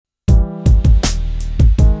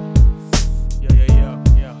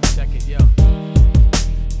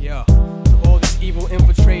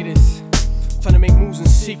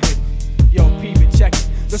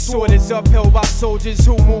sword is upheld by soldiers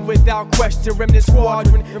who move without question. Remnant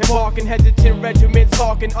squadron, embarking hesitant regiments,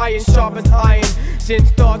 hawking iron sharpens iron. Sin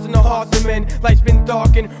stars in the hearts of men, life's been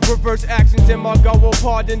darkened. Reverse actions in my God will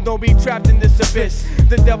pardon. Don't be trapped in this abyss.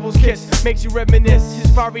 The devil's kiss makes you reminisce.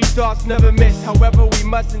 His fiery darts never miss. However, we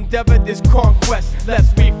must endeavor this conquest,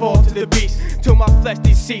 lest we fall to the beast. Till my flesh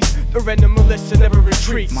decease, the Remnant militia never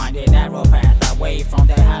retreats. Mind a narrow path away from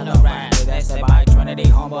the hollow rat. Possessed by Trinity,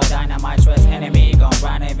 humble dynamite, stress enemy. Gon'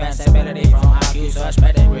 grind invincibility from how you search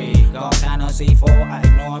pedigree. Gon' kind of C4,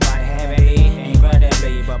 ignored by heavily,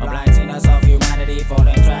 incredibly. But blind sinners of humanity,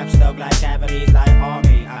 falling traps, stuck like cavities, like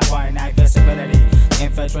army. Acquire night visibility,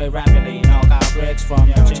 infiltrate rapidly. Knock out bricks from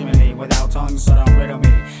your chimney. Without tongues, so don't riddle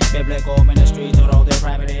me. Biblical ministry, total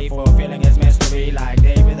depravity. Fulfilling his mystery, like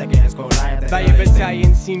David against Goliath. Valiant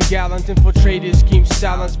battalions seem gallant, infiltrators scheme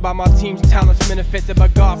silenced by my team's talents, manifested by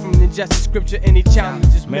God from injustice, scripture. Any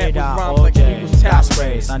challenges met with rhymes like eagles'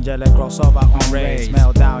 talents. Angelic crossover on rays,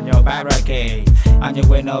 melt down your barricade. And you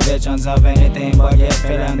with no visions of anything but yet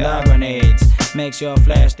feeling the grenades. Makes your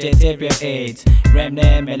flesh deteriorate.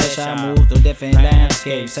 Remnant militia move to different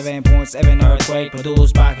landscapes. 7.7 earthquake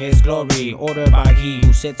produced by his glory, ordered by he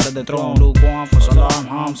who sits at the throne. Lukewarm for alarm,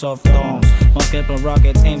 arms of thorns. Multiple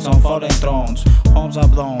rockets aims on fallen thrones. Homes are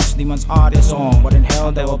blown, demons are disowned. But in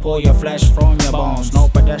hell they will pull your flesh from your bones. No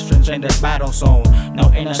pedestrians in this battle zone.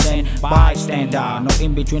 No innocent bystander. No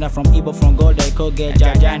in-betweener from evil from good. They could get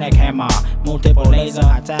gigantic hammer. Multiple laser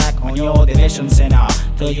attack on your division center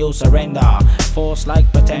till you surrender. Force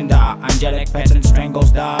like pretender. Angelic peasant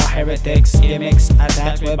strangles the heretics. Gimmicks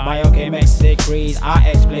attacks with biochemics. Decrees are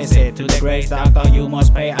explicit. To the grace doctor you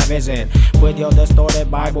must pay a visit. With your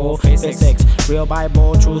distorted Bible physics. Real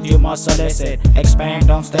Bible truth you must solicit. Expand,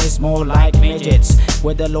 don't stay small like midgets.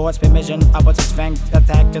 With the Lord's permission, opposites fang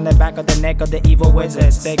attacked in the back of the neck of the evil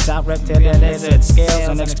wizard. Stakes out reptilian lizards. Scales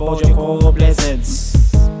and exposure for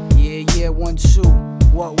blizzards. Yeah, 1, 2.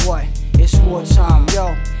 What? It's wartime,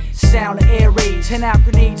 yo. Sound of air raids, hand out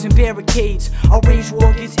grenades and barricades. Our rage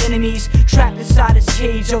war against enemies, trapped inside this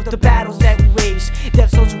cage of the battles that we waged.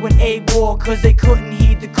 Death soldiers went AWOL cause they couldn't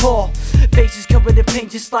heed the call. Faces covered in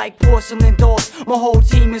paint just like porcelain dolls. My whole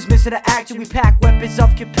team is missing the action. We pack weapons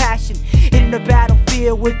of compassion, hitting the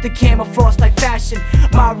battlefield with the camouflage like fashion.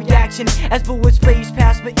 My reaction as bullets blaze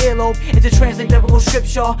past my earlobe is to translate biblical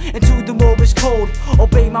scripture into the Morris code.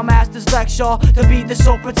 Obey my master's lecture to be the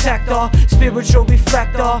soul protector, spiritual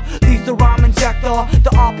reflector, lethal rhyme injector,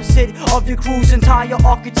 the opposite of your crew's entire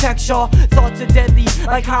architecture. Thoughts are deadly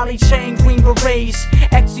like highly chained green berets.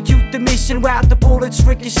 Execute the mission while the bullets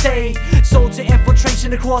ricochet. Soldier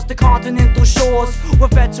infiltration across the continental shores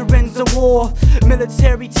with veterans of war.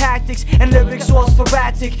 Military tactics and lyrics all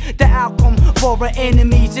sporadic. The outcome for our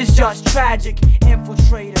enemies is just tragic.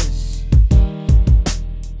 Infiltrator.